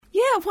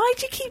up. Why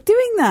do you keep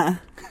doing that?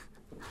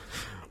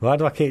 Why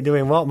do I keep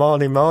doing what?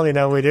 Morning,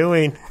 how are we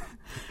doing?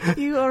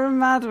 You are a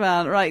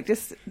madman. Right,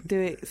 just do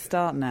it.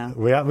 Start now.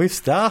 We've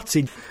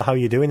started. How are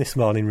you doing this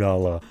morning,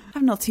 Rollo?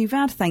 I'm not too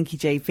bad, thank you,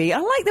 JP. I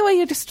like the way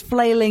you're just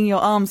flailing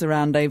your arms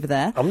around over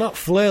there. I'm not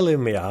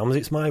flailing my arms.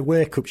 It's my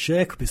wake-up,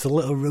 shake-up. It's a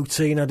little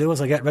routine I do as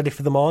I get ready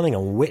for the morning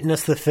and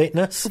witness the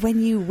fitness. When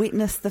you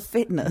witness the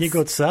fitness? Your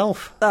good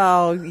self.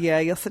 Oh, yeah,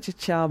 you're such a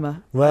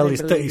charmer. Well,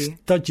 it's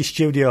dodgy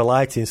studio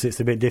lighting, so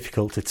it's a bit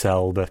difficult to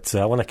tell, but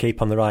I want to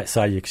keep on the right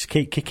side. You just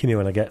keep kicking me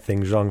when I get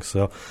things wrong,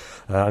 so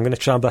I'm going to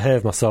try and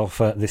behave myself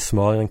this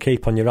morning and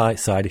keep on your right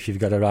side if you've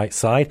got a right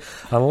side.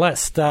 And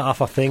let's start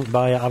off, I think,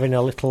 by having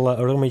a little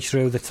rummage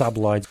through the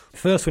tabloids.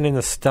 First one in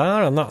the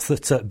Star, and that's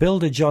that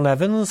builder John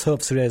Evans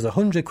hopes to raise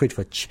 £100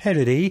 for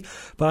charity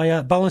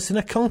by balancing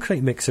a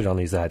concrete mixer on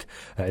his head.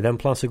 He then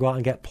plans to go out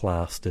and get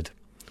plastered.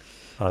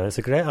 Oh, that's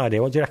a great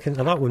idea. What do you reckon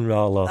of that one,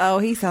 Rollo? Oh,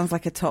 he sounds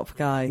like a top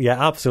guy.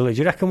 Yeah, absolutely.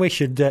 Do you reckon we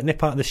should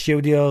nip out of the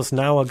studios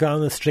now or go out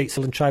on the streets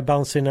and try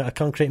balancing a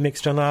concrete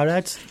mixer on our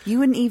heads? You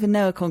wouldn't even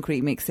know a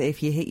concrete mixer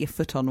if you hit your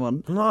foot on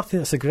one. No, I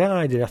think that's a great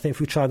idea. I think if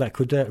we tried that,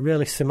 could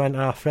really cement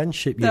our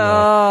friendship, you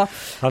know.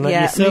 And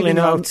yeah, you certainly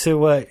know how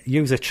to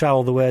use a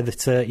trowel the way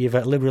that you've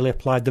liberally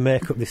applied the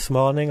makeup this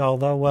morning,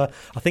 although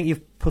I think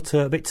you've put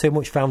a bit too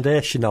much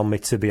foundation on me,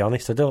 to be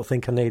honest. I don't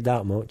think I need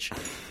that much.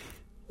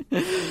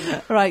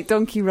 Right,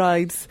 donkey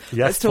rides. Yes,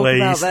 Let's talk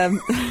about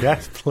them.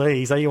 Yes,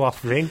 please. Are you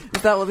offering?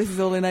 Is that what this is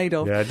all in aid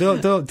of? Yeah,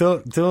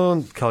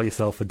 don't call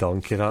yourself a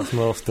donkey. That's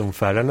most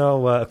unfair. I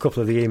know a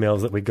couple of the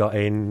emails that we got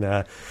in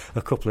a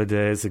couple of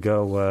days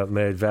ago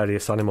made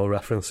various animal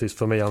references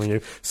for me on you.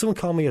 Someone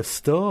called me a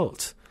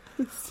stoat.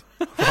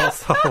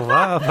 What's all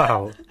that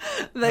about?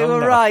 They were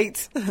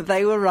right.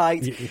 They were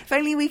right. If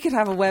only we could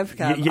have a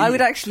webcam, I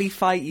would actually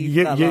fight you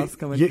for that last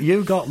comment.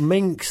 You got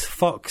minx,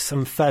 fox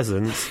and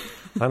pheasants.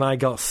 And I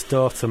got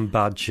stoat and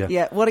badger.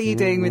 Yeah, what are you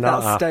doing with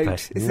that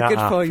stoat? It's a good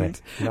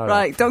point.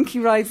 Right, donkey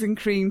rides and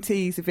cream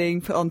teas are being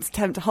put on to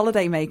tempt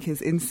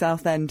holidaymakers in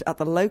Southend at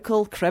the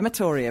local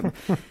crematorium.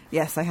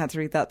 Yes, I had to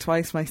read that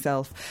twice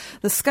myself.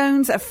 The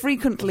scones are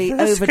frequently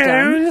overdone.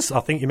 Scones?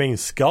 I think you mean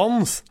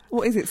scones.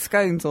 What is it,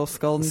 scones or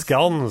scones?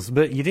 Scones,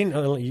 but you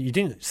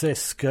didn't say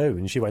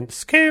scones. You went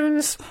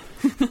scones.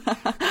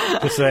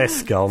 Just say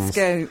scones.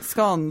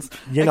 Scones.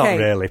 You're not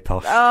really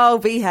posh. Oh,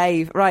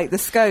 behave. Right, the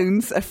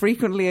scones are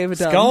frequently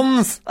overdone.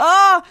 Scones?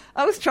 Oh,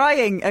 I was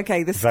trying.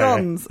 Okay, the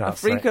scones are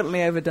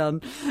frequently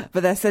overdone,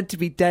 but they're said to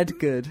be dead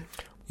good.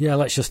 Yeah,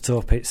 let's just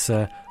hope it's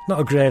not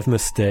a grave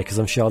mistake, because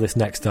I'm sure this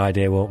next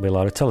idea won't be,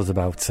 Laura. Tell us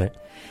about it.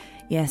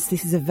 Yes,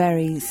 this is a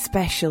very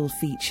special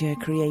feature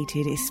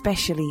created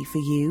especially for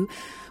you.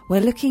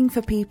 We're looking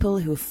for people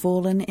who have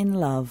fallen in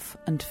love,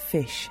 and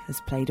fish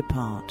has played a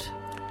part.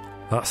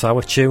 That's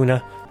our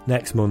tuna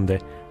next Monday.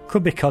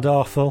 Could be cod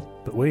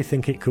awful, but we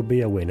think it could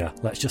be a winner.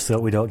 Let's just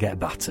hope we don't get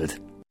battered.